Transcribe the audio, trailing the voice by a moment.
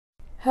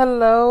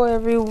Hello,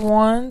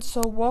 everyone.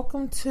 So,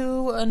 welcome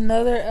to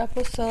another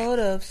episode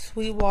of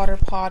Sweetwater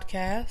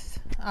Podcast.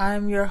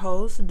 I'm your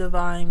host,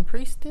 Divine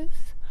Priestess,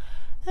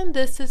 and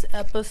this is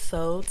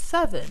episode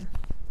 7.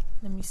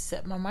 Let me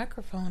set my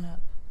microphone up.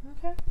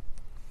 Okay.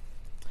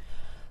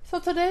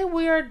 So, today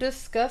we are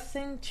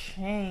discussing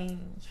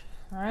change,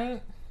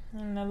 right?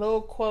 And a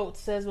little quote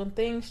says, when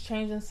things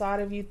change inside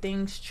of you,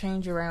 things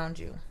change around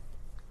you.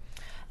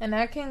 And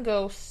that can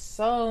go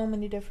so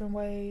many different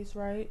ways,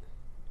 right?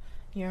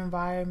 Your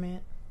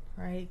environment,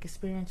 right?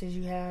 Experiences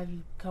you have,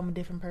 you become a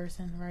different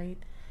person, right?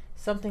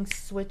 Something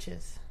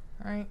switches,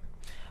 right?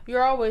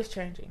 You're always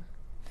changing.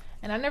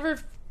 And I never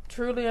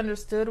truly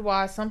understood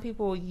why some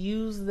people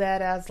use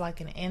that as like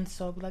an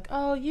insult. Like,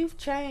 oh, you've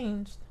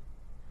changed.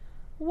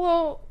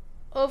 Well,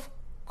 of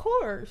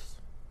course.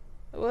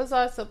 Was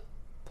I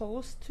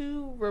supposed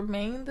to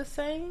remain the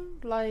same?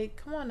 Like,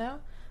 come on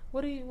now.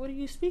 What are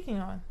you speaking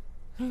on?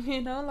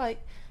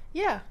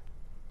 Yeah.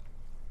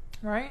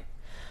 Right?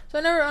 So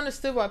I never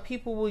understood why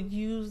people would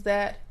use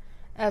that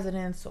as an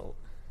insult.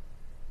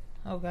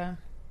 Okay.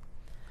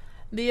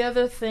 The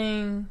other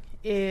thing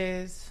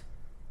is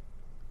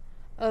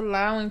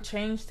allowing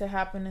change to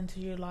happen into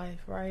your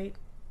life, right?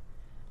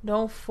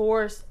 Don't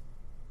force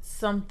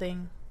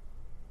something.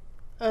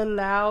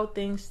 Allow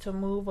things to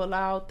move,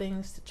 allow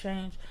things to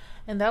change.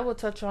 And that will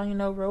touch on,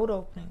 road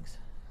openings,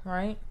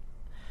 right?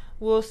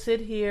 We'll sit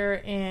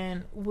here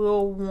and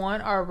we'll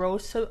want our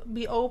roads to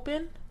be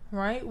open,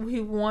 right? We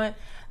want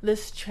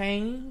this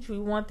change. We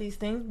want these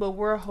things, but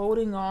we're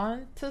holding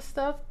on to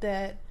stuff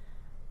that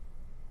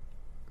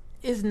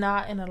is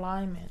not in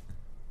alignment,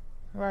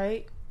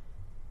 right?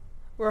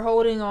 We're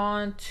holding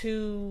on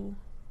to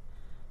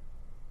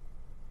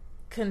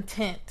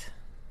content.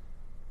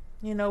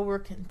 We're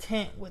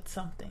content with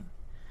something,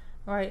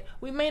 right?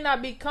 We may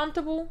not be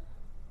comfortable,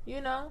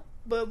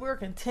 but we're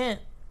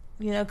content,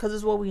 because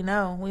it's what we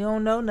know. We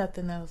don't know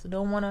nothing else. We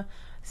don't want to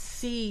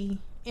see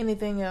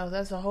anything else.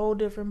 That's a whole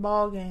different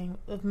ball game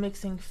of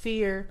mixing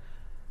fear,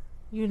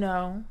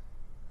 of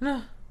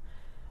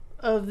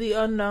the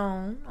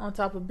unknown on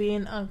top of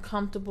being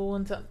uncomfortable,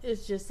 and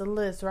it's just a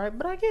list, right?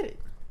 But I get it,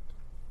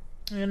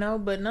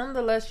 but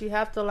nonetheless, you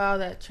have to allow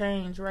that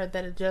change, right?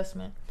 That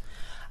adjustment.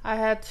 I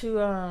had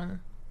to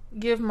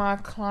give my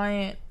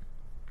client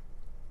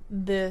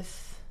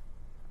this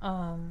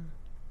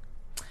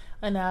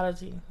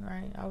analogy,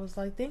 right? I was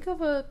like, think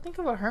of a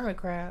hermit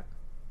crab,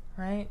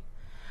 right?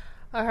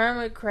 A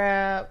hermit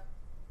crab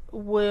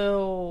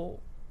will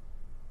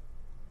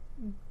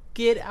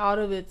get out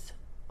of its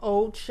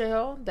old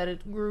shell that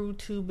it grew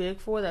too big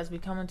for, that's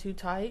becoming too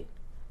tight,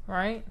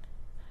 right?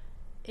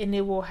 And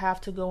it will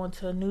have to go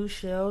into a new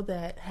shell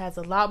that has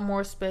a lot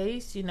more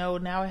space. Now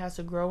it has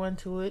to grow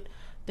into it,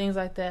 things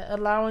like that.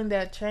 Allowing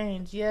that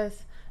change.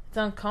 Yes, it's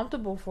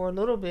uncomfortable for a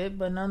little bit,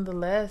 but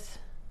nonetheless,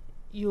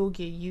 you'll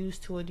get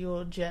used to it. You'll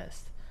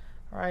adjust,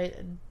 right?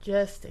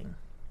 Adjusting.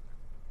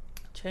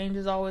 Change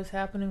is always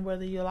happening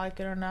whether you like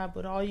it or not,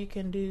 but all you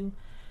can do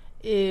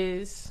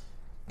is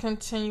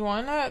continue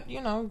on. That,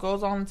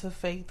 goes on to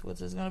faith,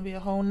 which is going to be a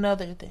whole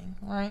nother thing,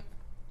 right?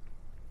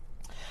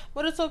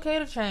 But it's okay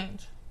to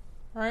change,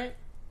 right?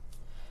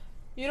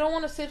 You don't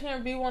want to sit here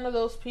and be one of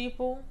those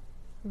people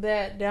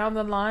that down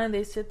the line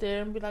they sit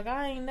there and be like,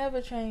 I ain't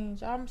never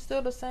changed. I'm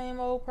still the same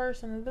old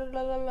person. Blah,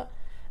 blah, blah, blah.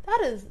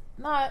 That is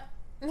not...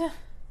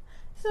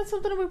 It's not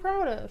something to be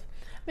proud of.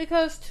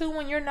 Because, too,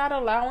 when you're not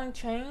allowing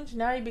change,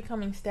 now you're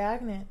becoming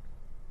stagnant.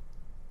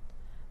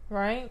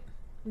 Right?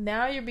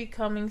 Now you're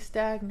becoming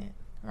stagnant.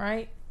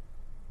 Right?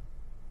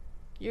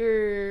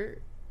 You're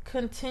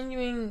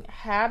continuing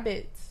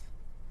habits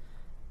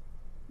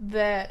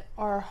that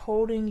are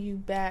holding you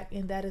back,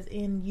 and that is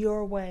in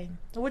your way.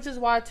 Which is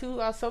why,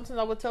 too, sometimes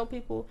I would tell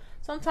people,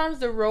 sometimes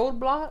the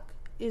roadblock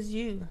is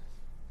you.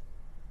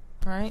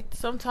 Right?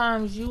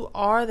 Sometimes you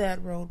are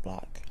that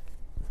roadblock.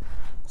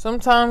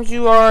 Sometimes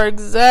you are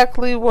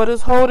exactly what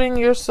is holding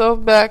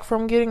yourself back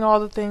from getting all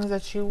the things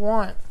that you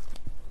want.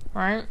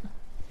 Right?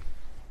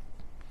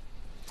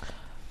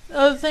 The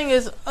other thing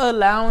is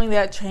allowing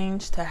that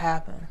change to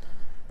happen.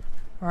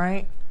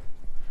 Right?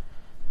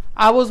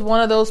 I was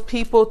one of those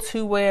people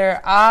to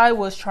where I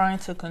was trying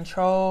to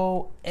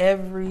control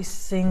every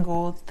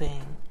single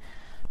thing.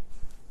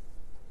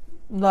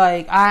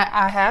 Like,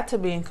 I had to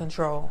be in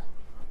control.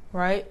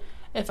 Right?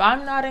 If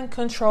I'm not in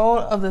control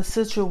of the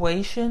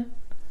situation,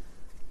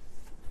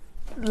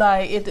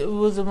 like, it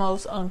was the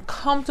most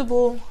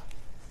uncomfortable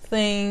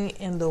thing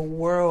in the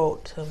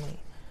world to me.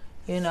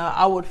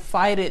 I would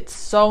fight it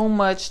so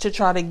much to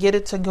try to get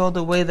it to go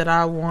the way that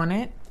I want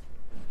it.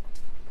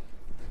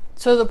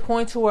 To the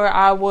point to where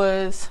I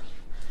was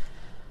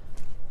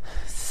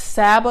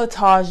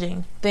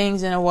sabotaging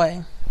things in a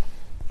way.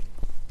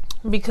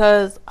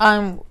 Because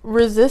I'm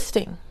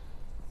resisting.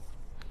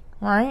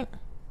 Right?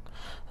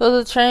 So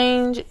the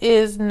change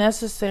is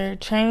necessary.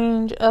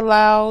 Change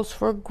allows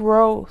for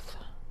growth.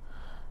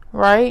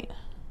 Right?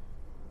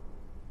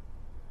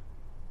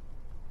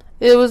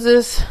 It was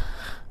this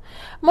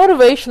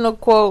motivational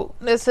quote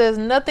that says,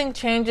 nothing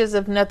changes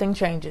if nothing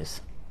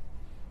changes.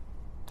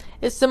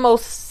 It's the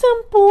most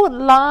simple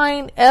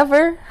line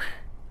ever,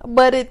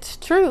 but it's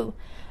true.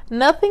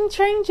 Nothing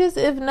changes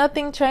if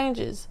nothing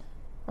changes,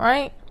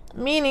 right?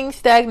 Meaning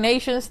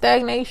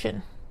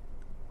stagnation,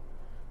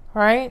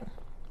 right?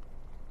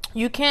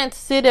 You can't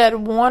sit at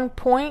one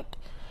point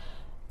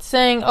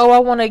saying, oh, I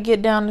want to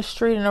get down the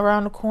street and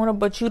around the corner,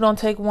 but you don't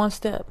take one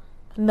step.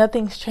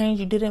 Nothing's changed.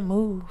 You didn't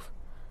move.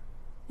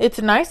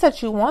 It's nice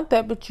that you want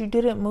that, but you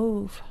didn't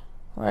move,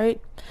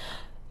 right?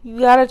 You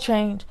gotta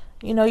change.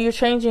 You're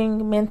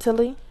changing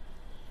mentally.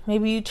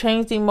 Maybe you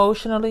changed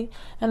emotionally.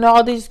 And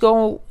all these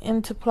go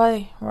into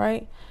play,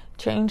 right?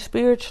 Change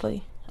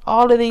spiritually.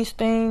 All of these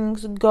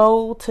things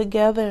go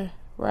together,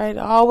 right?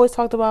 I always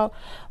talked about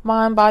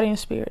mind, body, and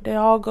spirit. They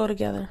all go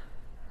together,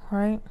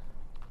 right?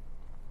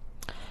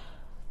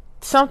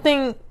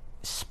 Something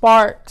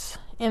sparks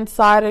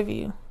inside of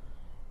you,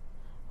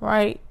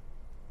 right?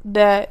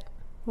 That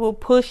will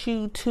push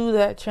you to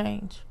that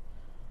change,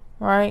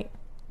 right?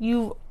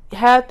 You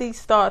had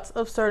these thoughts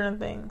of certain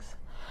things.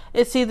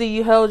 It's either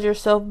you held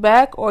yourself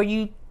back or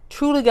you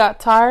truly got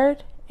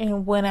tired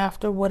and went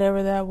after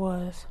whatever that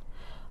was,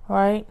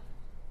 right?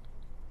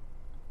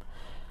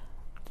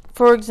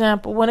 For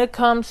example, when it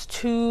comes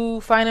to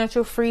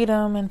financial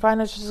freedom and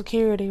financial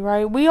security,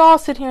 right? We all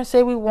sit here and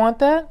say we want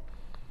that,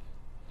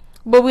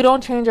 but we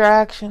don't change our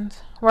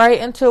actions, right?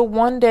 Until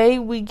one day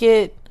we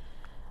get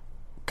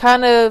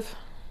kind of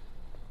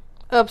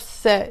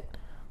upset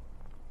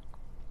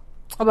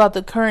about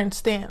the current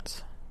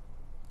stance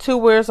to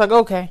where it's like,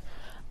 okay,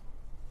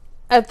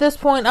 at this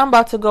point, I'm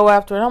about to go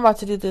after it. I'm about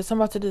to do this.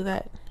 I'm about to do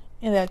that.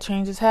 And that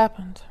change has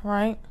happened,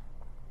 right?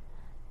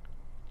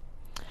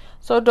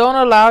 So don't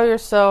allow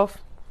yourself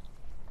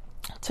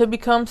to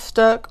become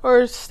stuck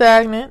or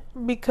stagnant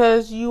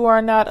because you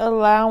are not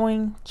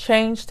allowing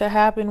change to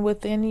happen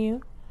within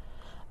you,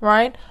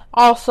 right?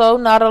 Also,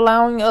 not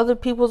allowing other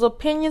people's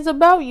opinions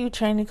about you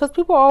changing, because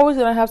people are always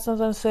going to have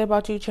something to say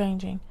about you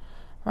changing,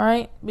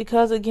 right?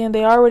 Because, again,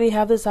 they already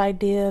have this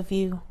idea of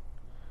you,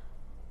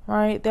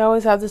 right? They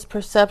always have this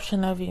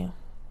perception of you,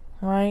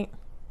 right?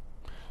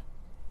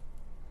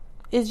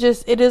 It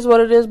is what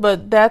it is,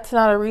 but that's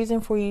not a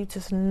reason for you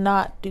to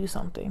not do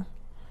something,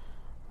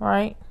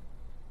 right?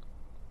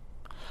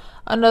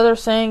 Another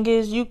saying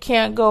is you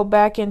can't go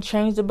back and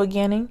change the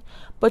beginning,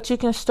 but you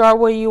can start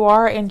where you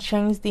are and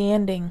change the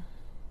ending.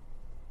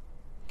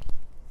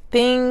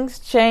 Things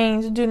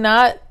change. Do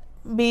not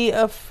be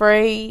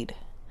afraid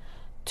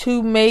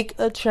to make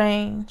a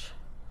change,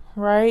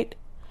 right?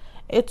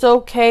 It's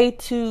okay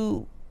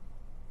to,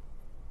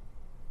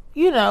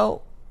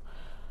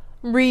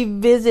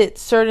 revisit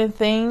certain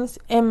things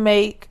and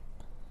make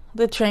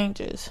the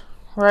changes,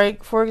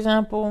 right? For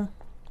example,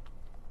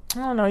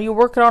 you're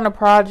working on a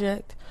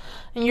project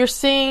and you're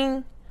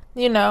seeing,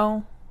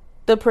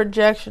 the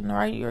projection,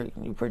 right?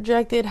 You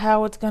projected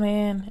how it's going to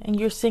end and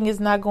you're seeing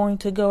it's not going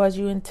to go as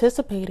you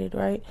anticipated,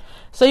 right?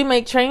 So you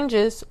make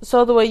changes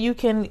so the way you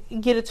can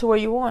get it to where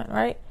you want,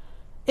 right?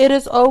 It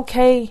is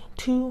okay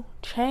to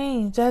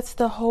change. That's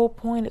the whole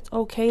point. It's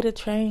okay to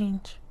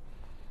change,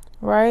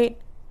 right?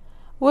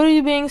 What are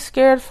you being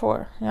scared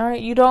for? All right?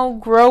 You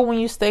don't grow when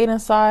you stay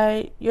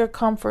inside your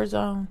comfort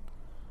zone,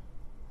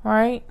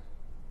 right?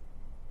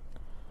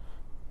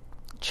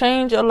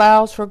 Change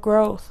allows for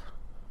growth.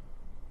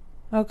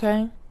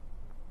 Okay?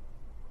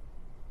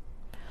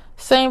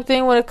 Same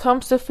thing when it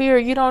comes to fear.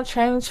 You don't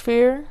change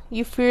fear.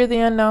 You fear the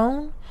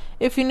unknown.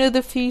 If you knew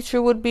the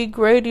future would be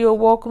great, you'll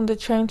welcome the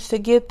change to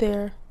get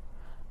there,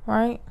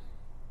 right?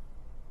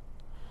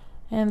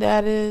 And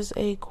that is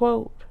a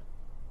quote,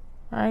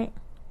 right?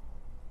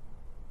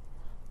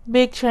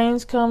 Big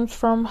change comes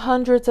from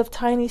hundreds of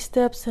tiny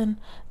steps and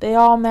they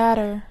all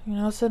matter.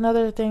 It's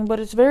another thing, but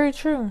it's very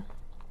true,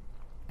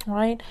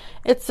 right?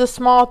 It's the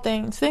small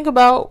things. Think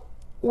about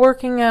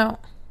working out,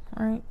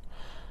 right?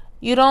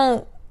 You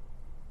don't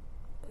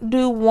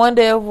do one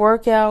day of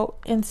workout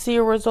and see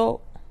a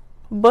result,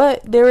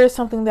 but there is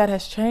something that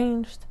has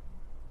changed.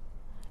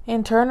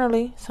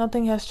 Internally,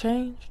 something has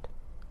changed.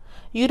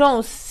 You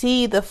don't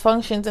see the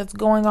functions that's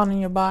going on in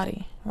your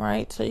body,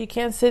 right? So you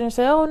can't sit and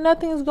say, oh,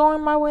 nothing's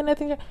going my way,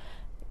 nothing.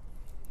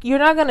 You're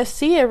not going to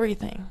see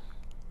everything,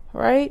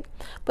 right?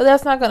 But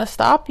that's not going to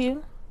stop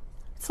you.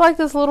 It's like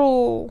this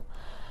little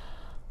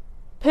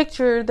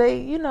picture.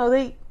 They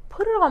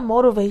put it on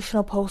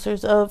motivational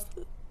posters of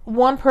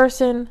one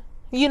person,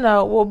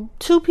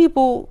 two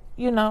people,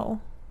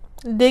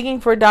 digging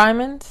for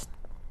diamonds.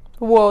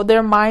 Well,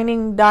 they're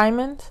mining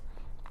diamonds.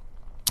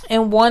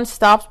 And one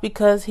stops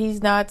because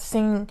he's not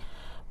seeing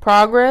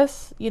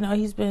progress.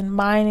 He's been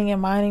mining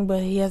and mining,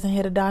 but he hasn't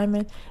hit a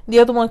diamond. The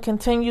other one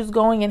continues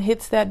going and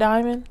hits that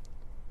diamond.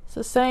 It's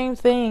the same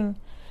thing.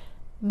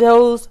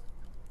 Those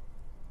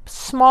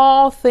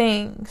small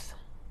things,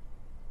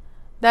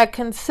 that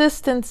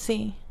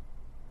consistency,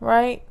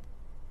 right?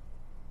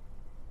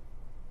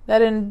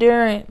 That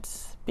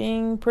endurance,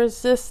 being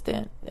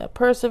persistent, that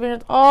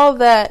perseverance, all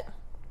that,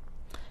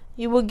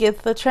 you will get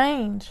the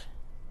change.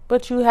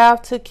 But you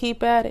have to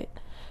keep at it.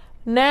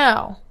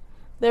 Now,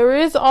 there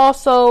is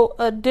also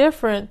a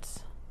difference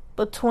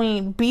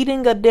between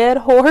beating a dead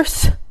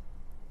horse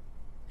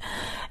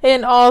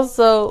and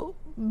also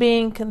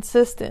being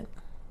consistent,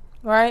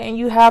 right? And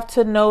you have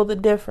to know the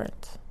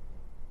difference,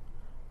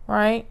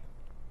 right?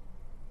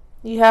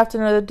 You have to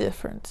know the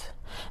difference.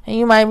 And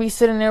you might be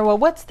sitting there, well,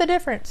 what's the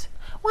difference?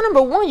 Well,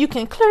 number one, you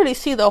can clearly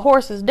see the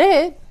horse is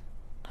dead.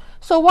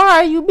 So why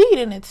are you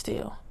beating it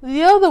still?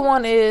 The other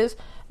one is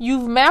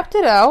you've mapped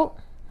it out,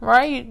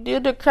 right? You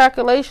did the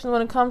calculations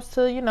when it comes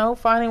to,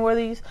 finding where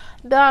these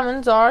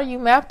diamonds are. You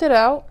mapped it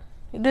out.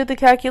 You did the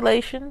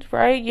calculations,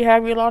 right? You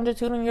have your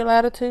longitude and your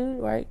latitude,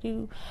 right?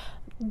 You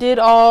did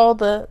all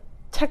the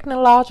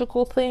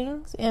technological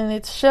things, and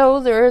it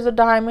shows there is a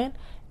diamond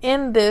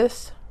in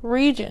this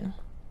region,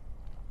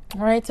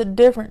 right? It's a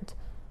difference.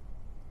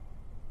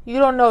 You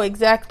don't know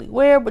exactly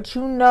where, but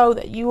you know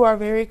that you are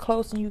very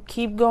close, and you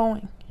keep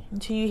going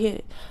until you hit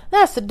it.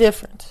 That's the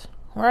difference,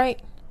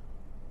 right?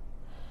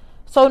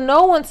 So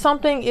know when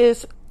something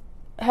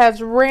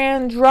has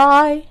ran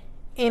dry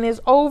and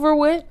is over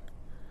with,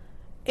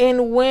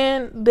 and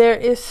when there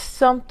is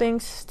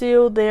something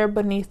still there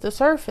beneath the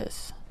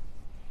surface.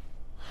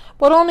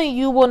 But only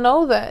you will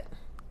know that.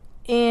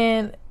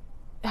 And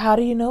how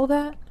do you know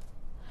that?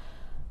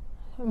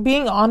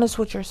 Being honest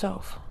with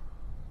yourself.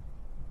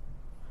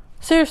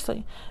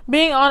 Seriously,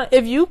 being honest.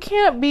 If you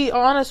can't be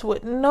honest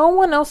with no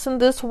one else in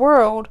this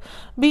world,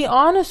 be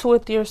honest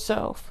with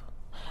yourself.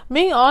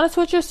 Being honest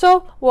with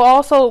yourself will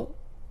also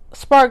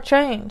spark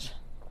change.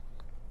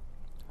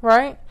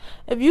 Right?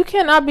 If you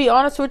cannot be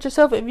honest with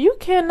yourself, if you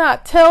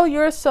cannot tell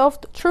yourself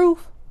the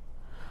truth,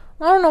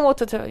 I don't know what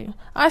to tell you.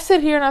 I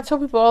sit here and I tell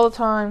people all the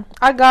time,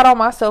 I got on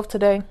myself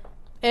today.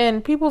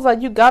 And people's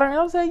like, you got on?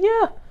 I say,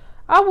 yeah.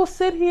 I will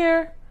sit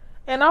here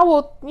and I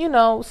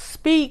will,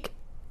 speak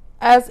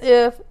as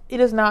if it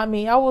is not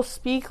me. I will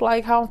speak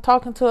like how I'm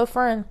talking to a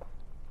friend.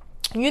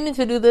 You need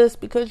to do this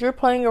because you're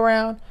playing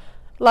around.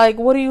 Like,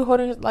 what are you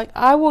holding? Like,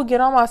 I will get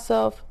on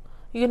myself.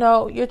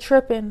 You're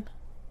tripping.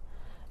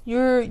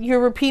 You're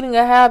repeating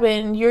a habit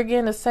and you're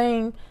getting the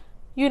same,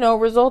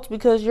 results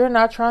because you're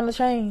not trying to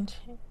change.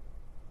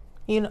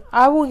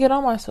 I will get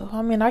on myself.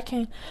 I mean, I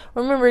can't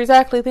remember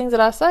exactly things that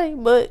I say,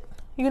 but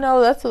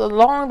that's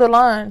along the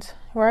lines,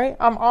 right?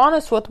 I'm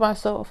honest with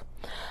myself.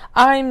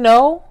 I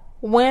know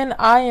when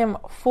I am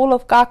full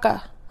of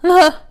caca.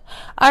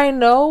 I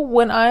know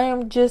when I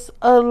am just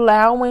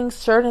allowing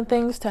certain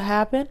things to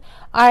happen.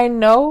 I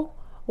know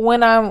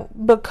when I'm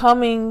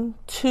becoming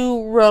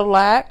too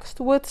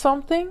relaxed with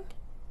something.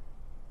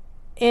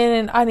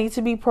 And I need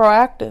to be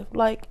proactive.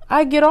 Like,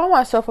 I get on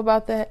myself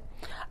about that.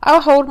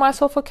 I hold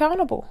myself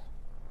accountable.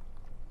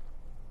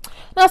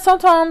 Now,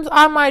 sometimes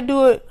I might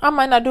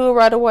not do it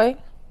right away.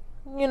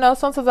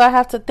 Sometimes I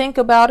have to think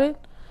about it,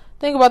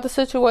 think about the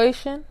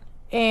situation,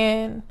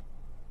 and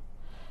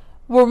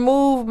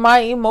remove my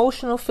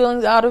emotional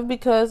feelings out of it.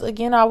 Because,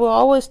 again, I will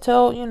always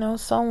tell,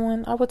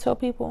 I would tell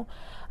people,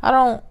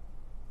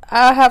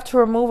 I have to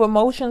remove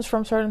emotions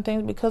from certain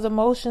things because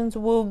emotions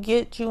will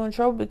get you in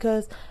trouble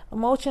because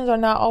emotions are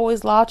not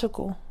always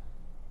logical.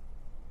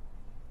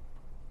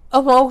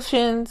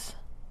 Emotions,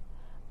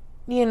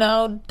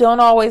 don't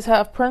always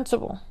have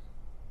principle.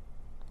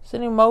 It's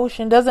an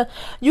emotion.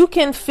 You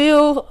can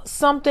feel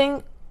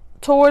something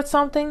towards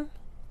something,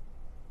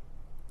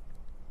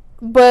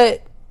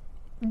 but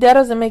that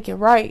doesn't make it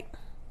right.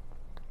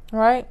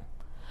 Right?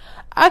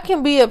 I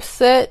can be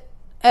upset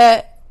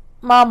at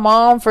my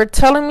mom for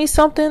telling me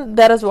something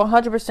that is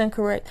 100%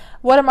 correct.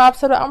 What am I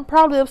upset about? I'm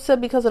probably upset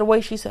because of the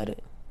way she said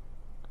it.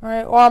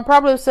 Right? Or I'm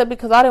probably upset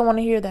because I didn't want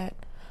to hear that.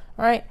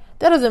 Right?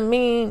 That doesn't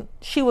mean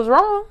she was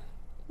wrong.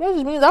 That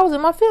just means I was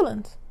in my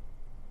feelings.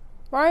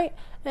 Right?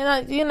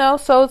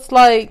 And so it's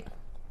like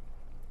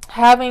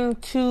having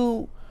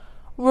to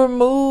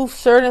remove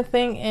certain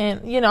things.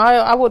 And,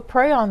 I would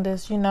pray on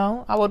this,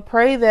 I would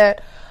pray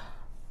that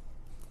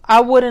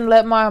I wouldn't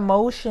let my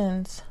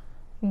emotions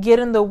get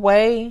in the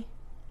way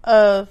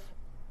of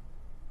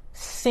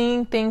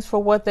seeing things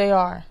for what they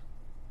are,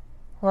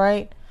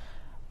 right?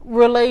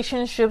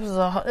 Relationships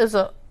is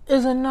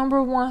a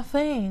number one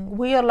thing.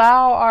 We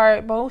allow our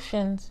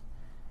emotions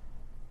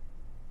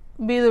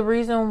be the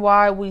reason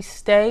why we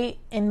stay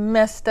in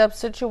messed up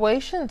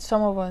situations,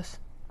 some of us.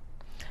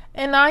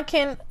 And I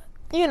can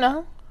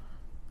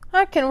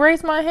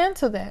raise my hand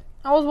to that.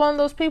 I was one of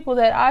those people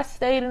that I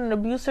stayed in an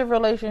abusive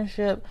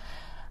relationship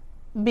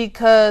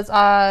because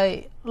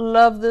I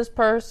love this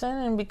person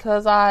and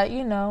because I,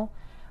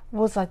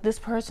 was like, this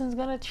person's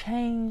going to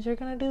change. They're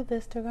going to do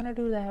this. They're going to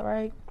do that,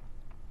 right?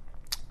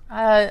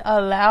 I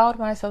allowed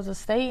myself to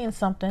stay in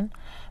something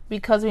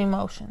because of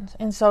emotions.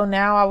 And so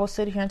now I will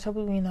sit here and tell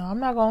people,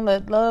 I'm not going to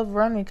let love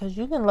run me because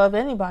you can love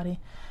anybody.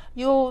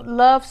 You'll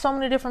love so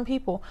many different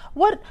people.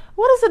 What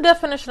is the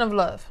definition of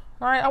love?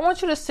 All right? I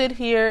want you to sit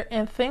here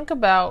and think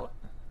about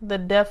the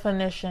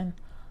definition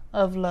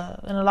of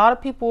love. And a lot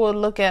of people will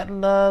look at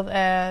love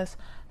as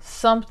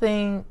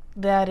something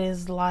that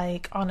is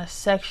like on a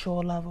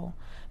sexual level,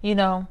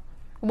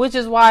 which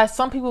is why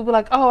some people be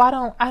like, oh, I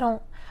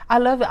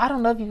love it. I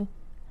don't love you.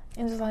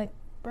 And it's like,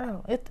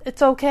 bro,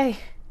 it's okay.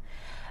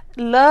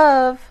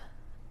 Love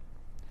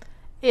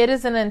It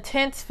is an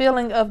intense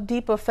feeling of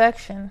deep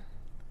affection.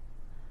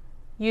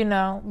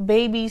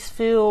 Babies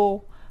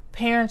feel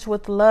parents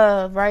with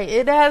love, right?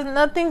 It has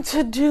nothing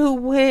to do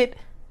with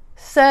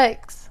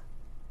sex,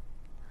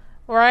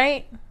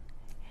 right?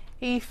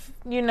 He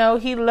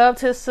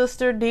loved his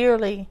sister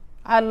dearly.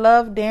 I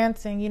love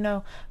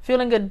dancing,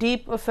 feeling a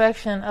deep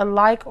affection, a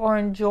like or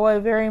enjoy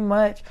very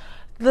much.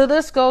 The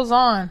list goes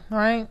on,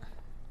 right?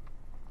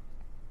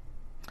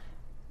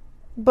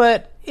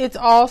 But it's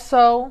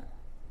also,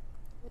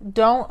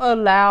 don't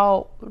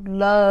allow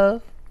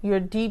love, your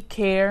deep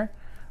care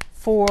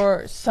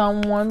for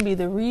someone be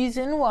the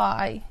reason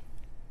why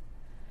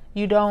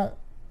you don't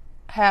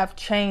have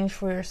change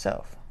for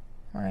yourself,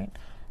 right?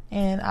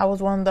 And I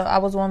was one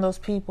of those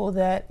people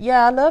that,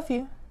 I love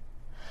you,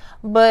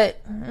 but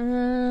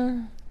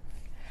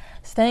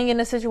staying in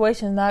the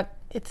situation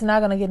it's not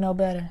gonna get no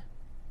better,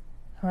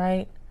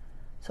 right?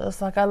 So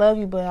it's like, I love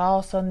you, but I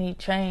also need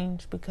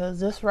change, because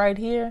this right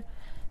here,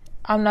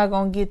 I'm not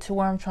gonna get to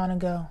where I'm trying to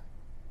go.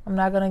 I'm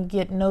not gonna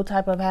get no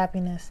type of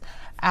happiness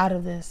out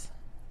of this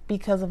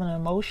because of an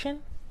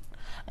emotion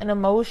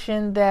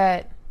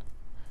that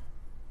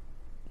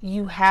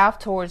you have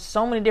towards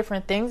so many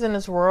different things in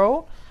this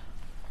world,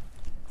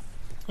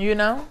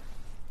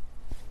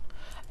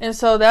 And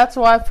so that's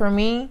why for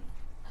me,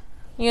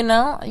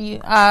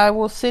 I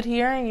will sit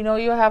here and,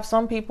 you'll have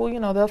some people,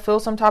 they'll feel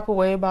some type of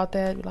way about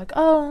that. Be like,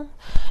 oh,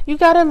 you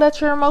got to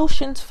let your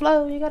emotions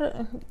flow.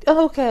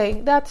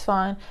 Okay, that's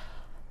fine.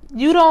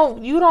 You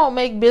don't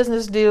make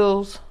business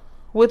deals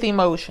with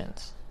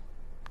emotions.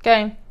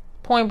 Okay?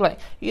 Point blank.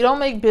 You don't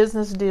make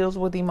business deals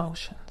with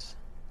emotions,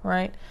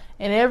 right?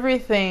 And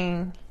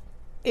everything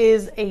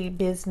is a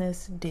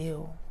business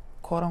deal,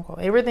 quote unquote.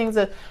 Everything's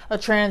a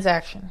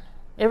transaction.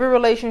 Every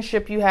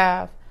relationship you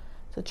have,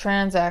 it's a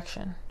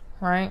transaction,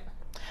 right?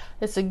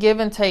 It's a give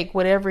and take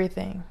with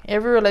everything.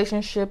 Every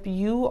relationship,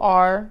 you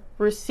are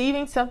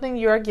receiving something,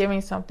 you are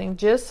giving something,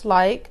 just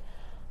like,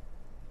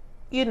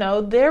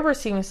 they're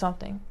receiving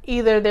something.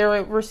 Either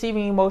they're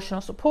receiving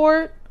emotional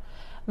support,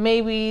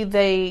 maybe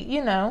they,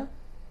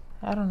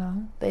 I don't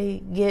know,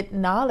 they get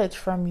knowledge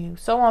from you,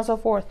 so on and so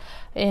forth.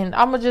 And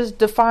I'm going to just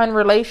define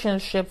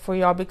relationship for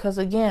y'all, because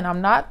again,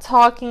 I'm not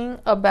talking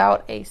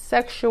about a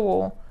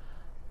sexual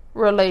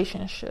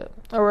relationship.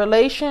 A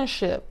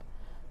relationship,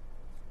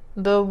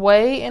 the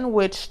way in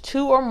which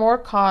two or more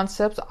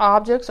concepts,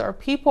 objects, or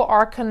people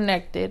are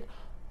connected,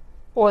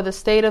 or the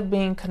state of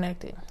being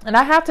connected. And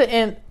I have to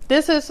end,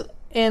 this is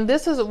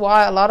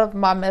why a lot of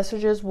my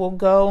messages will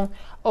go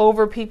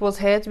over people's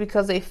heads,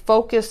 because they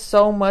focus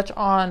so much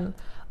on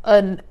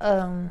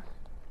a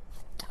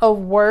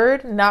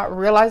word, not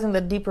realizing the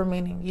deeper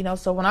meaning.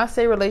 So when I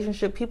say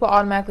relationship, people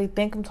automatically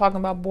think I'm talking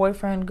about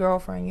boyfriend,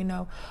 girlfriend,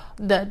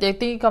 that they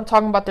think I'm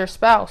talking about their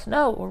spouse.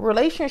 No,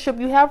 relationship,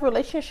 you have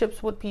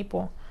relationships with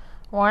people,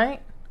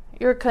 right?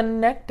 You're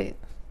connected,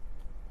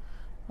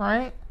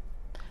 right?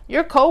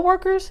 Your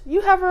coworkers, you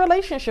have a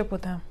relationship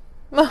with them.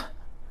 Like,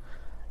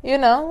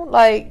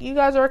 you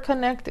guys are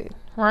connected,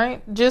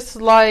 right? Just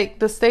like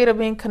the state of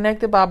being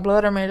connected by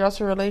blood or marriage, that's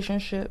a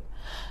relationship.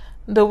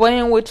 The way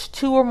in which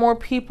two or more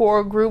people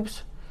or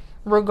groups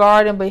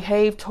regard and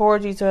behave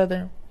towards each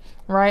other,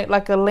 right?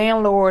 Like a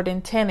landlord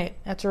and tenant,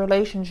 that's a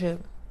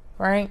relationship,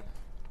 right?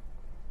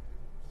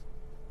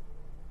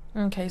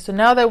 Okay, so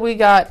now that we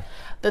got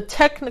the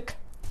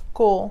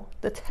technical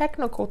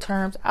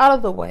terms out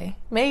of the way,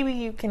 maybe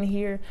you can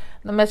hear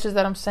the message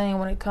that I'm saying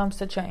when it comes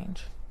to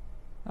change.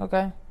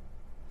 Okay?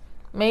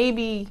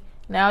 Maybe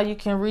now you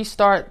can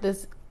restart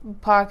this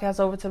podcast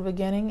over to the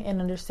beginning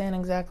and understand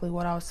exactly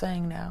what I was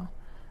saying now.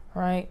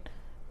 Right?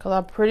 Because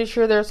I'm pretty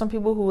sure there are some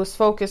people who is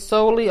focused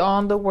solely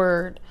on the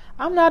word.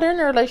 I'm not in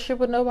a relationship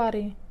with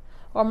nobody.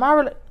 Or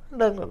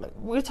look,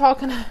 we're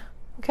talking.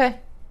 Okay.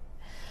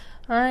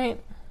 All right.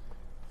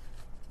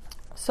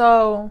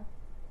 So,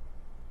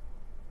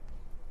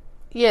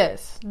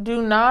 yes,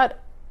 do not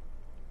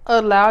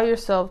allow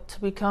yourself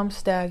to become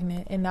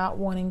stagnant and not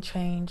wanting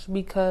change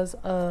because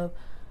of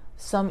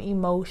some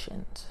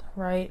emotions,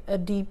 right? A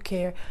deep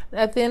care.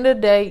 At the end of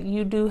the day,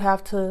 you do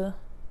have to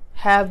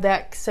have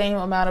that same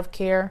amount of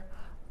care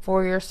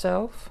for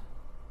yourself,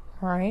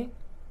 right?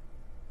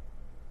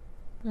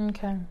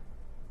 Okay.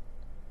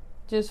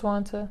 Just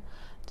wanted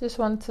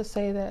to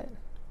say that.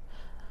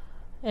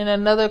 In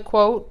another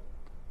quote,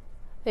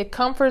 a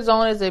comfort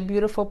zone is a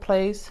beautiful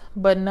place,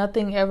 but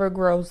nothing ever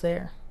grows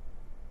there.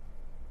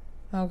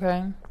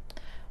 Okay?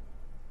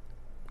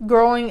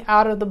 Growing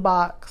out of the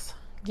box,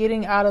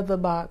 getting out of the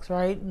box,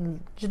 right?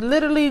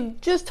 Literally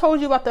just told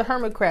you about the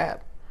hermit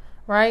crab,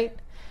 right?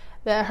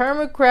 That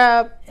hermit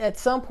crab at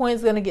some point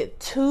is going to get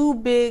too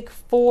big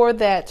for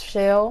that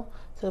shell,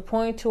 to the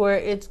point to where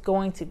it's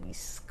going to be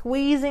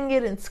squeezing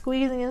it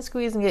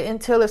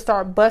until it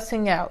starts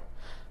busting out.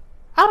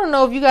 I don't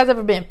know if you guys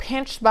ever been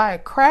pinched by a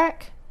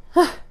crack,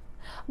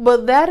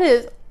 but that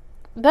is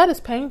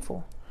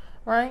painful,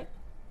 right?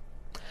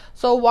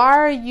 So why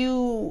are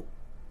you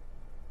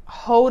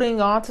holding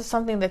on to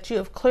something that you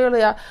have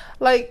clearly,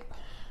 like,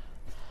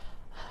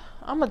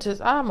 I'm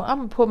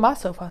gonna put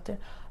myself out there.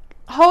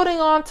 holding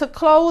on to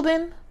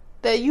clothing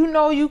that you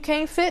know you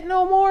can't fit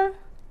no more?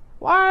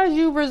 Why are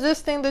you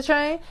resisting the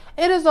change?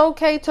 It is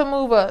okay to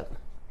move up.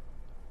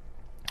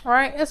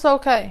 Right? It's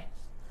okay.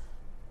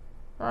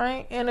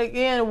 Right? And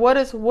again, what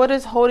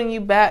is holding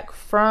you back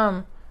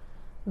from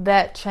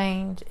that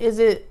change? Is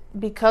it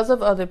because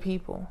of other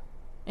people?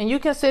 And you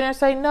can sit there and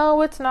say,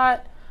 no, it's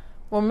not.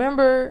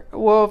 Remember,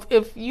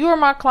 if you are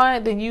my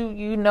client, then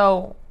you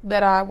know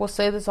that I will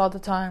say this all the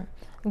time.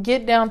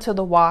 Get down to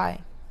the why.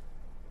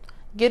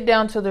 Get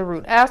down to the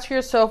root. Ask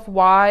yourself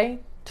why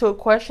to a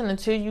question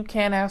until you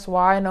can't ask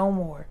why no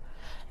more.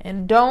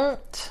 And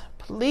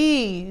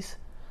please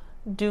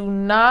do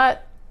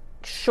not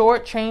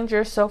shortchange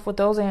yourself with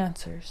those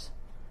answers.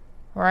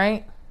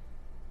 Right?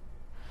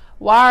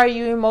 Why are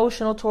you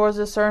emotional towards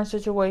a certain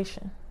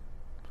situation?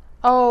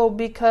 Oh,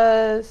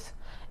 because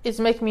it's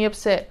making me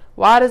upset.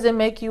 Why does it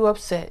make you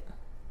upset?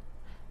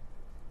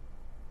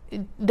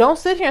 Don't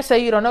sit here and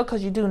say you don't know,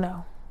 because you do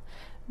know.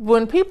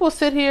 When people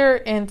sit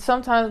here and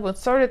sometimes with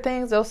certain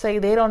things, they'll say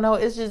they don't know.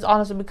 It's just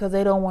honestly because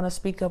they don't want to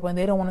speak up and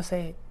they don't want to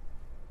say it.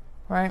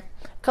 Right?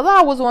 Because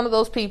I was one of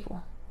those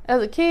people.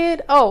 As a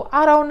kid,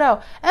 I don't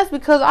know. That's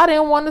because I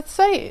didn't want to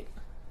say it.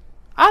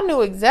 I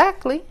knew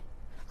exactly.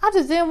 I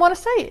just didn't want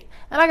to say it.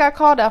 And I got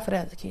called out for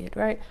that as a kid,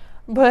 right?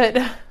 But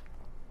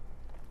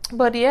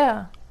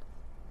yeah.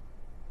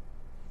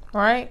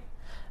 Right?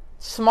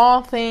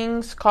 Small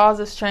things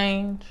causes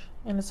change.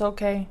 And it's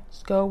okay.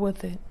 Just go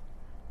with it.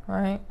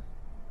 Right?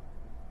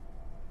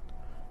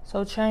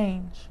 So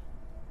change.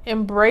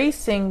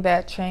 Embracing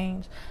that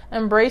change.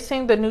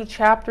 Embracing the new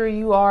chapter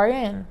you are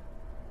in.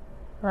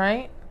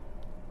 Right?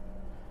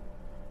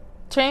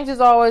 Change is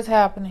always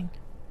happening.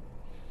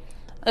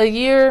 A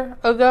year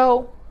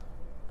ago,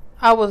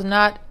 I was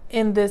not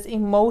in this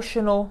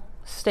emotional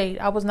state.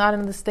 I was not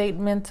in the state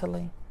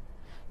mentally.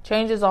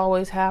 Change is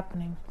always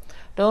happening.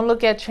 Don't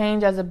look at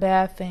change as a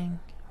bad thing,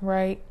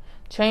 right?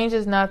 Change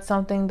is not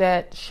something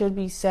that should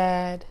be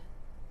sad,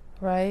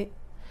 right?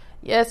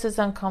 Yes, it's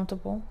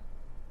uncomfortable.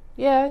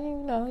 Yeah,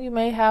 you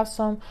may have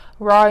some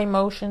raw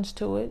emotions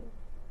to it,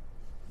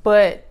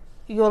 but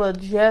you'll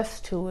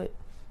adjust to it,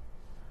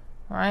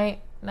 right?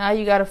 Now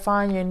you got to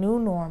find your new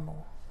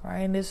normal, right?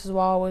 And this is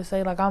why I always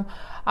say, like, I'm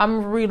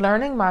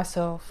relearning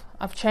myself.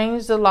 I've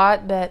changed a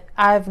lot that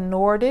I've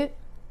ignored it,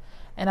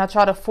 and I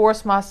try to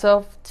force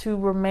myself to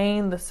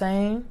remain the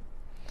same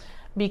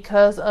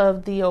because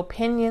of the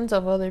opinions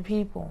of other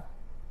people,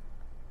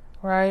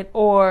 right?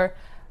 Or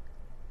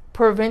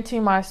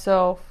preventing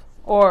myself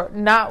or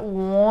not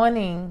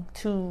wanting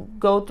to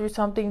go through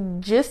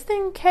something just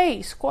in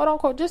case, quote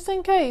unquote, just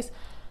in case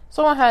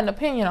someone had an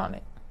opinion on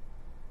it,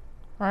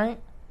 right?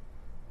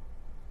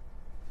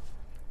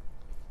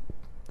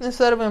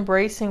 Instead of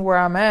embracing where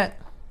I'm at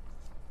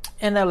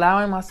and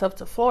allowing myself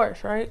to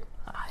flourish, right?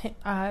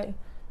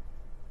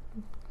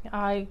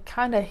 I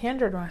kind of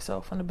hindered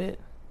myself in a bit,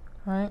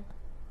 right?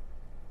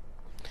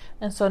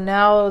 And so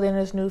now in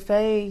this new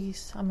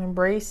phase, I'm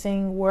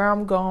embracing where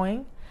I'm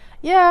going.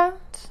 Yeah,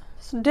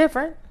 it's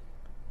different,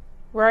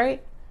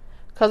 right?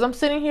 Because I'm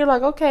sitting here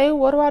like, okay,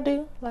 what do I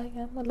do? Like,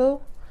 I'm a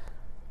little,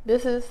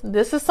 this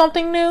is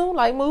something new,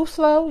 like move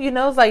slow.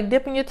 It's like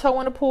dipping your toe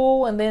in the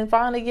pool and then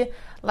finally get,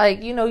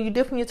 like, you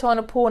dipping your toe in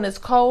the pool and it's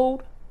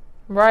cold,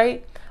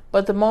 right?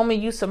 But the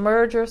moment you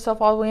submerge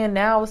yourself all the way in,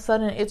 now all of a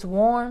sudden it's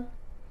warm.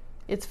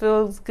 It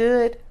feels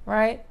good,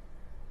 right?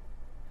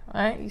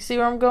 Right? You see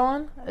where I'm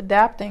going?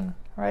 Adapting,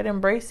 right?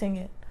 Embracing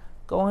it,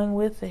 going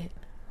with it,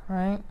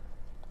 right?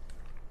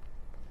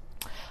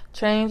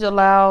 Change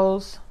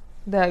allows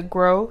that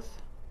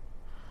growth,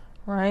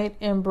 right?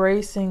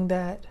 Embracing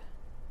that.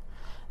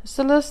 It's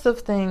a list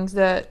of things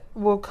that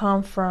will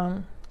come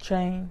from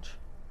change,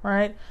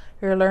 right?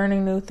 You're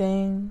learning new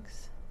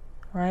things,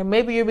 right?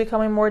 Maybe you're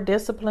becoming more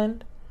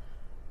disciplined,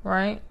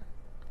 right?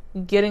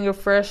 Getting a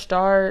fresh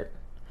start,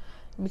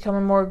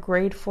 becoming more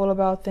grateful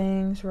about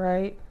things,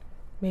 right?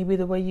 Maybe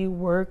the way you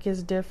work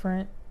is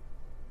different.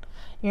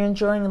 You're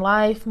enjoying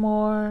life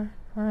more,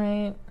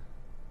 right?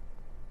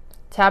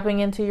 Tapping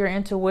into your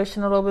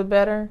intuition a little bit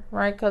better,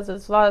 right? Because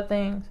it's a lot of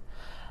things.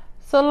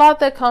 It's a lot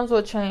that comes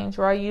with change,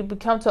 right? You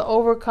become to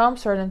overcome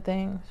certain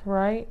things,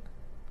 right?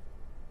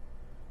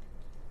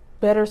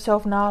 Better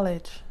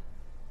self-knowledge,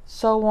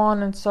 so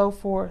on and so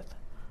forth,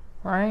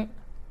 right?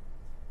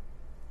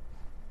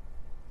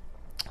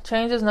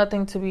 Change is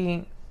nothing to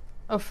be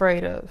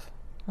afraid of,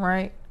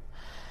 right?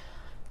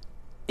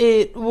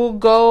 It will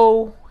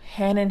go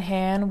hand in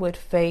hand with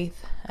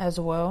faith as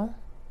well,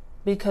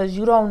 because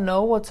you don't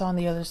know what's on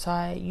the other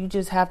side. You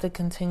just have to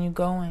continue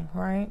going,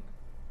 right?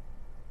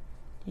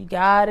 You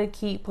gotta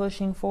keep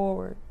pushing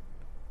forward,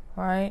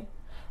 right?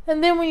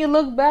 And then when you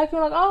look back,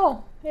 you're like,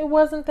 oh, it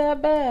wasn't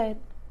that bad,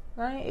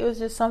 right? It was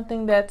just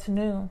something that's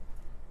new.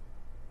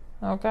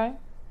 Okay?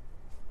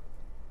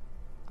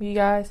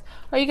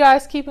 Are you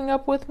guys keeping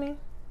up with me?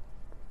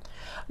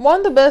 One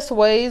of the best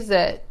ways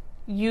that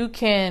you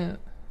can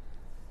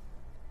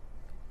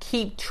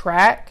keep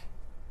track,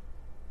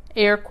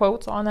 air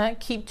quotes on that,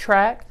 keep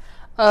track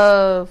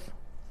of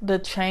the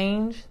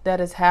change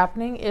that is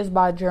happening is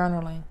by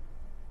journaling,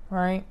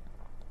 right?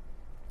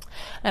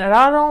 And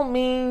I don't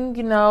mean,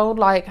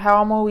 like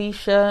how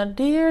Moesha,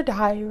 dear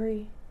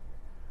diary,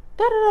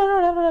 da da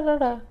da da da da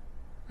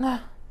da.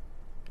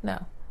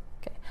 No.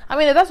 Okay. I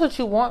mean, if that's what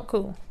you want,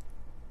 cool.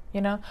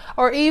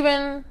 Or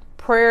even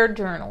prayer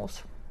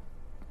journals.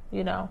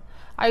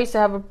 I used to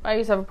have a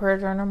prayer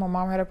journal. My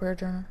mom had a prayer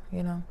journal.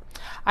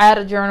 I had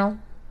a journal.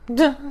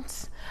 I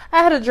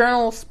had a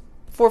journal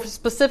for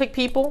specific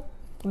people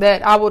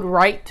that I would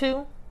write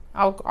to.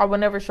 I would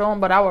never show them,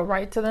 but I would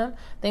write to them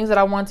things that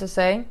I want to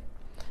say,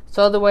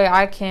 so the way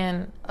I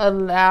can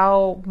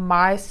allow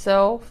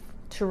myself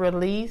to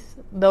release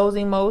those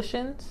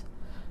emotions,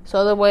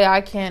 so the way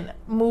I can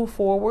move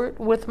forward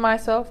with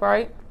myself,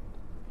 right?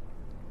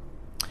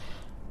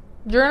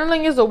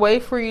 Journaling is a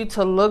way for you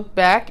to look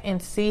back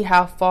and see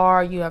how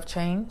far you have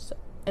changed,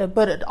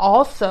 but it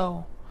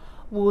also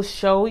will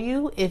show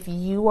you if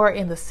you are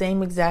in the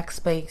same exact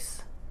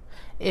space,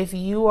 if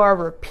you are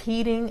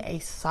repeating a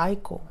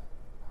cycle,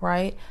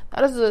 right?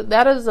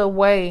 That is a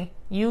way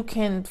you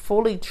can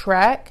fully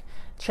track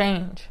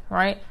change,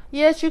 right?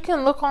 Yes, you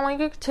can look on like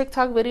your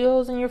TikTok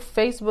videos and your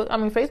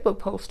Facebook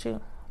posts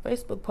too.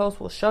 Facebook posts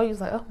will show you,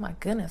 it's like, oh my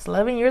goodness,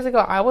 11 years ago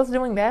I was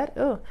doing that.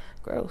 Oh,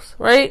 gross,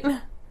 right?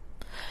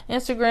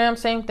 Instagram,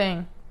 same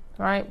thing,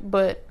 right?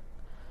 But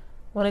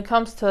when it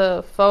comes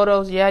to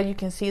photos, yeah, you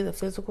can see the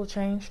physical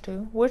change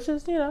too, which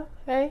is,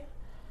 hey.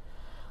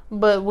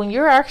 But when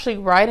you're actually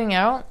writing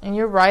out, and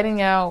you're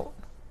writing out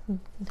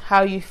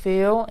how you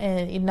feel,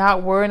 and you're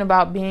not worrying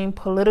about being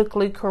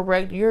politically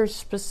correct,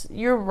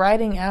 you're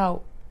writing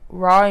out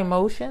raw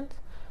emotions.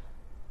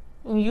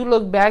 When you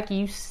look back,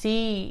 you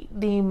see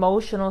the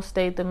emotional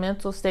state, the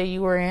mental state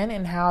you were in,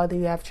 and how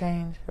you have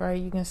changed,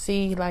 right? You can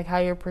see like how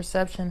your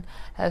perception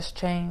has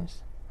changed,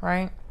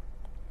 right?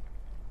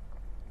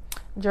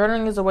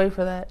 Journaling is a way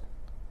for that.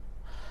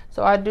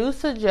 So I do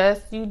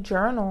suggest you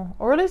journal,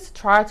 or at least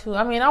try to.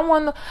 I mean, I'm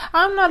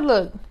not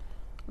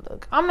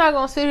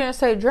going to sit here and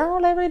say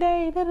journal every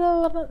day.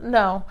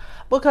 No,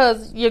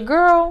 because your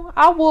girl,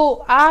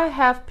 I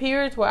have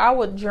periods where I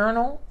would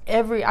journal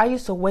I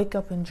used to wake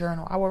up and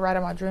journal. I would write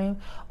in my dream,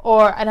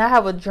 and I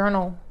have a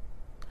journal.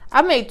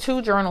 I made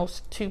 2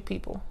 journals, 2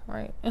 people,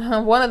 right?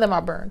 One of them I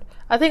burned.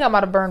 I think I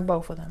might have burned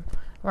both of them,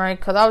 right?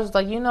 Because I was just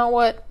like, you know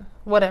what?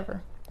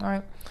 Whatever,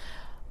 right?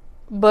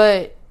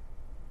 But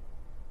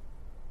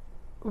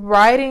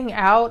writing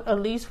out, at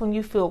least when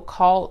you feel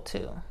called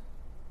to,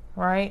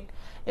 right?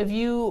 If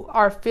you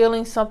are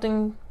feeling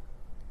something,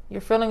 you're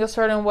feeling a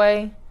certain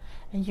way,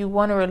 and you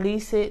want to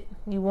release it,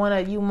 you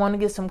want to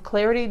get some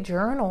clarity,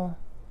 journal.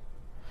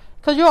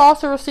 Because you'll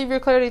also receive your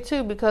clarity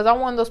too. Because I'm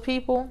one of those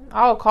people,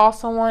 I'll call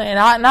someone, and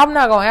I'm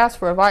not going to ask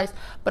for advice,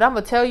 but I'm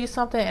going to tell you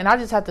something, and I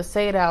just have to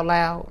say it out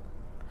loud.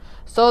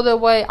 So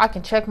that way I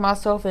can check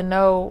myself and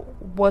know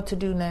what to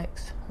do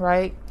next,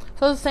 right?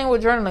 So it's the same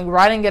with journaling,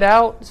 writing it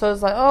out. So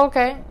it's like, oh,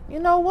 okay, you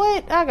know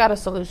what? I got a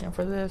solution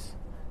for this,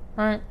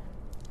 right?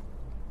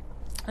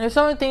 There's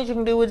so many things you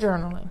can do with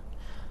journaling.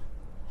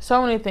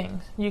 So many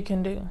things you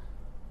can do,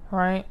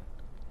 right?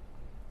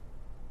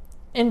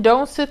 And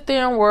don't sit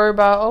there and worry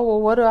about, oh,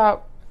 well, what do I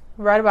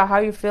write about how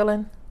you're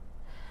feeling?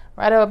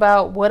 Write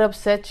about what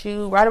upset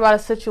you. Write about a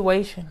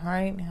situation,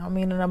 right? I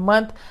mean, in a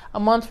month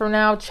from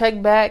now,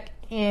 check back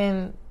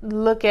and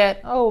look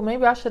at, oh,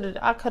 maybe I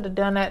could have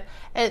done that.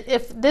 And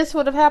if this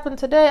would have happened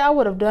today, I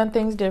would have done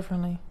things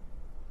differently,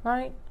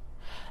 right?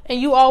 And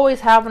you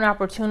always have an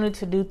opportunity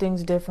to do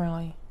things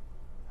differently,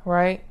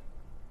 right?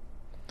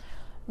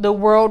 The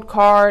World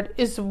card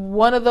is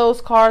one of those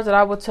cards that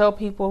I would tell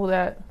people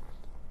that,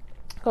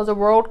 because the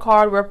World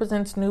card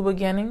represents new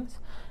beginnings,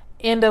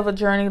 end of a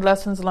journey,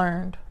 lessons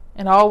learned.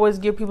 And I always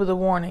give people the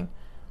warning.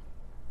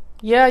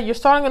 Yeah, you're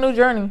starting a new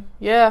journey.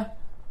 Yeah.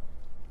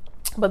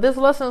 But this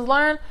lessons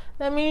learned,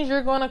 that means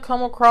you're going to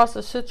come across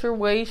a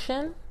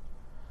situation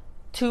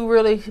to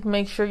really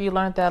make sure you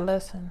learned that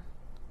lesson,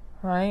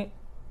 right?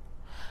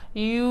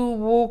 You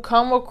will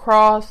come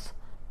across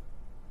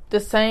the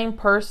same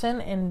person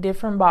in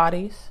different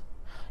bodies.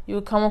 You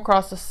will come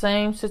across the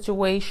same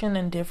situation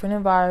in different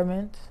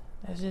environments.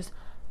 That's just,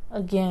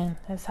 again,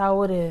 that's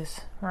how it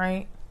is,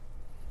 right?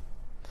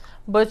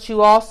 But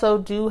you also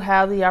do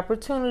have the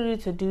opportunity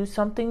to do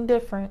something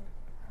different,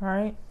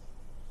 right?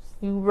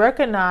 You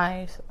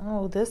recognize,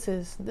 oh, this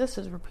is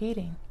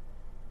repeating,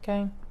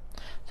 okay?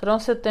 So don't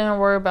sit there and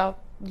worry about,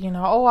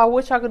 oh, I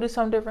wish I could do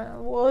something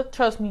different. Well,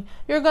 trust me,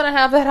 you're going to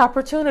have that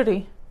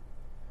opportunity,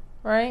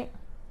 right?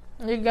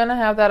 You're going to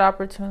have that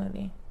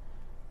opportunity,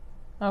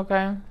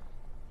 okay?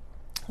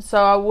 So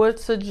I would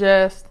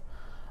suggest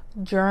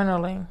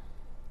journaling,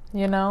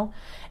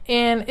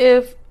 and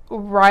if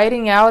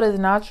writing out is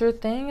not your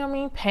thing, I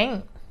mean,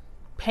 paint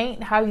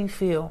how you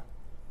feel.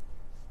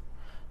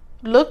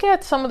 Look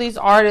at some of these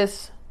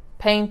artists'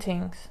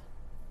 paintings,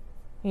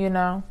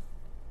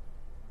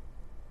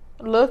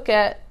 look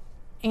at,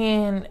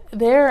 and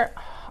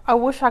I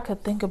wish I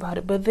could think about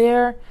it, but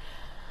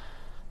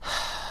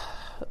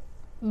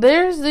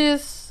there's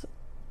this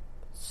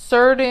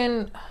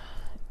certain,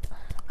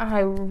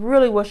 I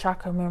really wish I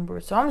could remember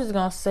it. So I'm just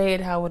going to say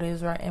it how it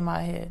is right in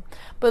my head.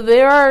 But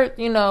there are,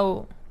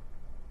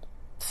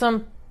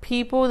 some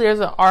people, there's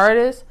an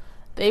artist,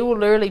 they will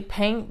literally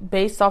paint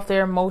based off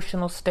their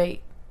emotional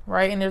state,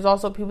 right? And there's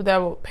also people that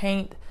will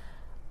paint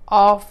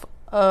off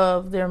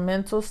of their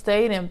mental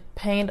state and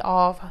paint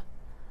off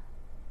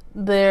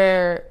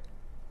their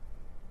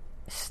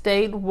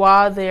state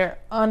while they're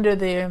under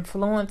the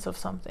influence of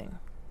something.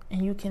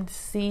 And you can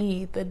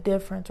see the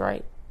difference,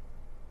 right?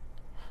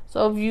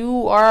 So if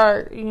you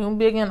are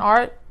big in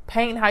art,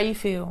 paint how you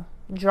feel.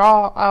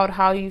 Draw out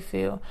how you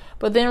feel.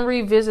 But then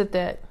revisit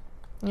that.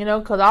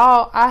 Because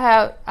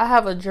I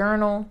have a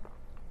journal.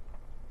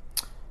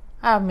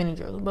 I have many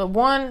journals. But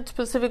one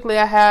specifically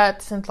I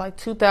had since like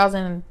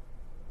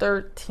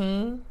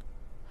 2013.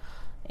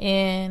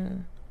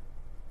 And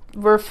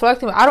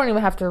reflecting, I don't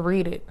even have to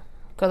read it.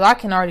 Because I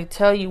can already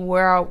tell you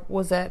where I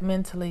was at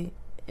mentally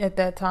at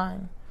that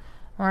time.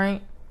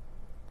 Right?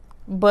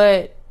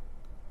 But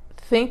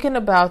thinking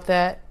about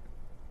that,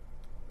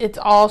 it's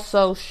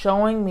also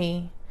showing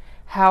me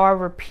how I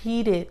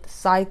repeated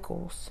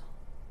cycles.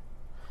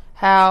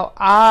 How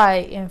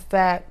I, in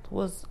fact,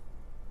 was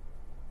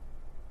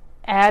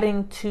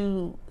adding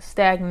to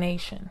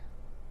stagnation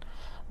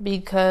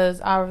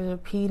because I was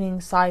repeating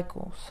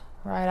cycles,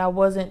 right? I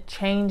wasn't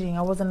changing.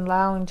 I wasn't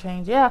allowing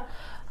change. Yeah,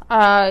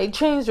 I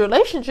changed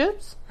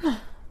relationships,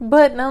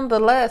 but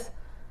nonetheless,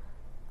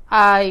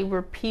 I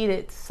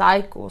repeated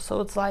cycles. So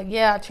it's like,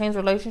 yeah, I changed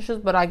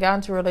relationships, but I got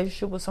into a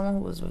relationship with someone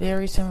who was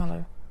very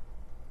similar,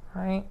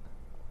 right?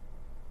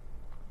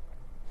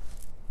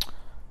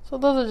 So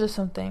those are just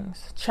some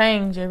things.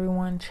 Change,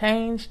 everyone.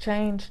 Change,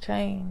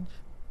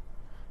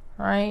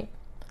 right?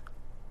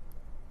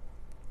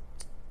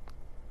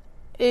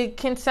 It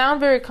can sound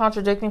very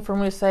contradicting for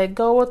me to say,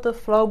 go with the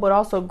flow, but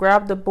also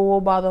grab the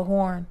bull by the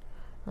horn,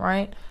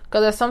 right?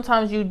 Because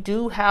sometimes you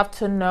do have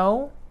to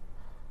know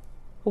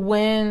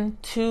when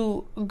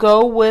to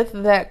go with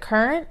that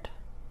current,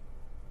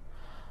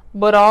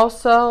 but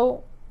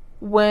also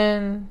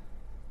when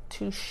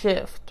to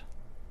shift,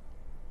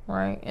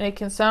 right? And it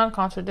can sound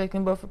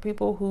contradicting, but for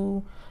people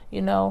who,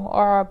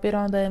 are a bit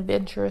on the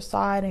adventurous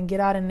side and get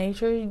out in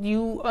nature,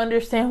 you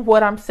understand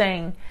what I'm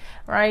saying,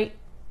 right?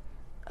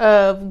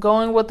 Of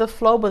going with the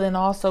flow, but then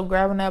also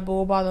grabbing that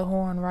bull by the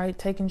horn, right?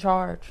 Taking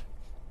charge,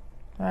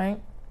 right?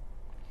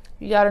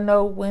 You got to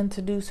know when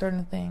to do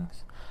certain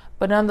things.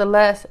 But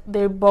nonetheless,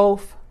 they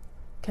both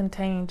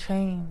contain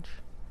change.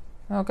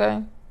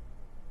 Okay?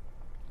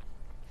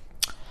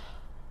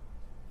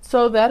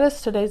 So that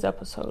is today's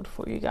episode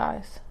for you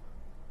guys.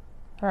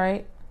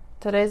 Right?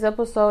 Today's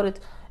episode,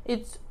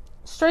 it's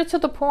straight to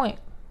the point.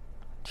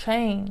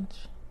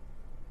 Change.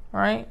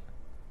 Right?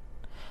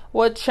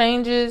 What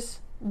changes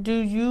do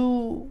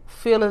you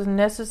feel is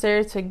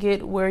necessary to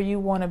get where you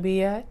want to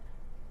be at?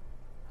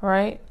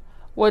 Right?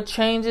 What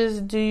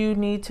changes do you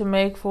need to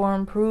make for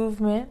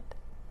improvement?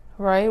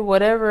 Right?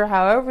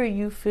 However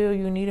you feel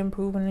you need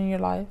improvement in your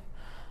life.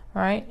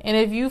 Right? And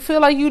if you feel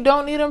like you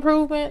don't need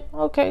improvement,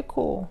 okay,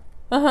 cool.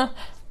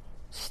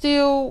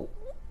 Still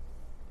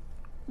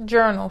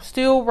journal.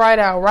 Still write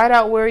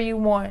out where you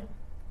want.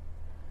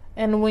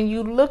 And when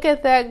you look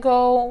at that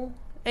goal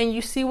and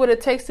you see what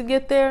it takes to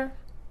get there,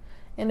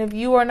 and if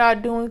you are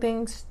not doing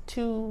things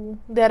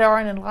that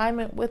are in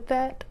alignment with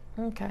that,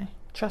 okay,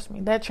 trust me,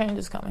 that change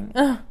is coming.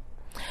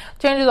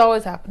 Change is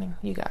always happening,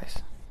 you guys.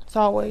 It's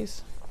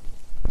always.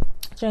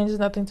 Change is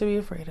nothing to be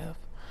afraid of.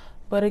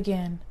 But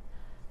again,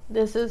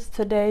 this is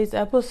today's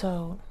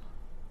episode,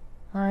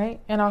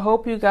 right? And I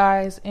hope you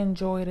guys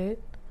enjoyed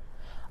it.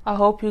 I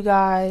hope you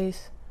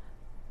guys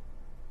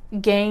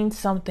gained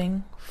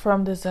something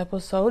from this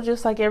episode.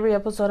 Just like every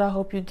episode, I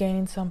hope you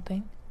gained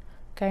something.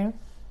 Okay?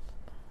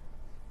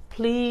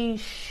 Please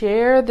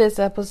share this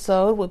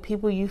episode with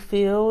people you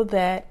feel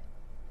that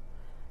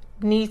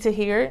need to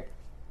hear it.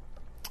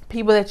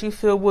 People that you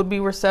feel would be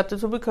receptive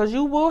to, because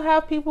you will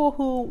have people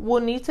who will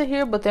need to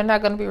hear, but they're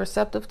not going to be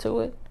receptive to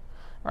it,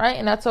 right?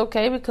 And that's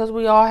okay, because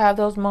we all have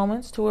those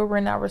moments to where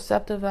we're not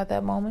receptive at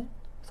that moment.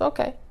 It's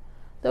okay.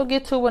 They'll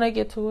get to it when they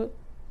get to it.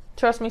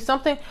 Trust me,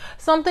 something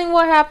will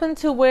happen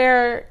to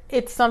where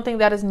it's something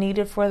that is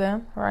needed for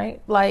them, right?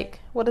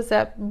 Like, what is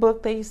that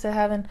book they used to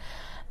have in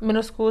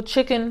middle school?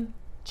 Chicken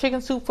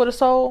Soup for the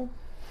Soul,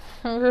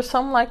 or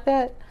something like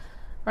that,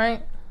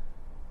 right?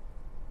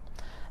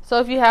 So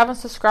if you haven't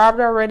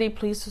subscribed already,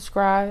 please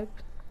subscribe.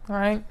 All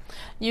right.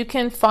 You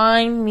can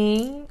find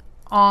me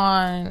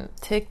on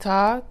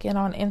TikTok and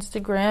on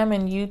Instagram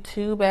and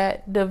YouTube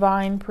at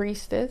Divine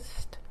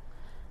Priestess.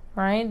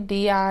 Right?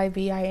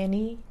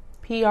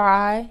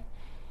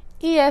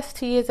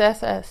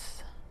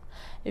 DivinePriestess.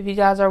 If you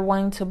guys are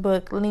wanting to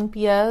book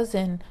limpias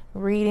and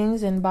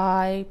readings and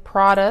buy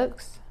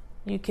products,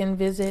 you can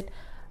visit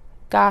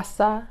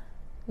Casa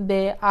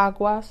de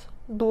Aguas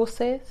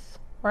Dulces.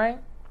 Right?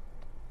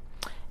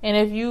 And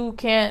if you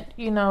can't, if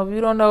you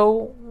don't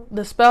know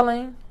the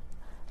spelling,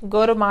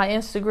 go to my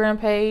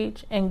Instagram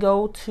page and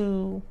go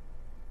to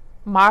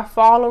my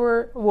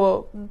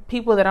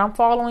people that I'm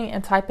following,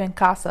 and type in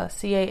Casa,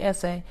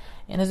 Casa,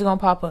 and it's going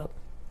to pop up.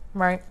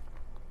 right?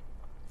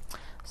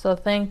 So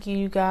thank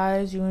you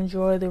guys. You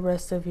enjoy the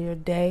rest of your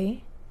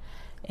day.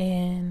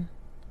 And,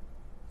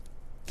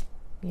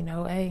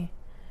 hey,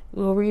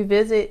 we'll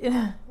revisit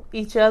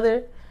each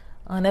other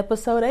on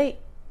episode 8.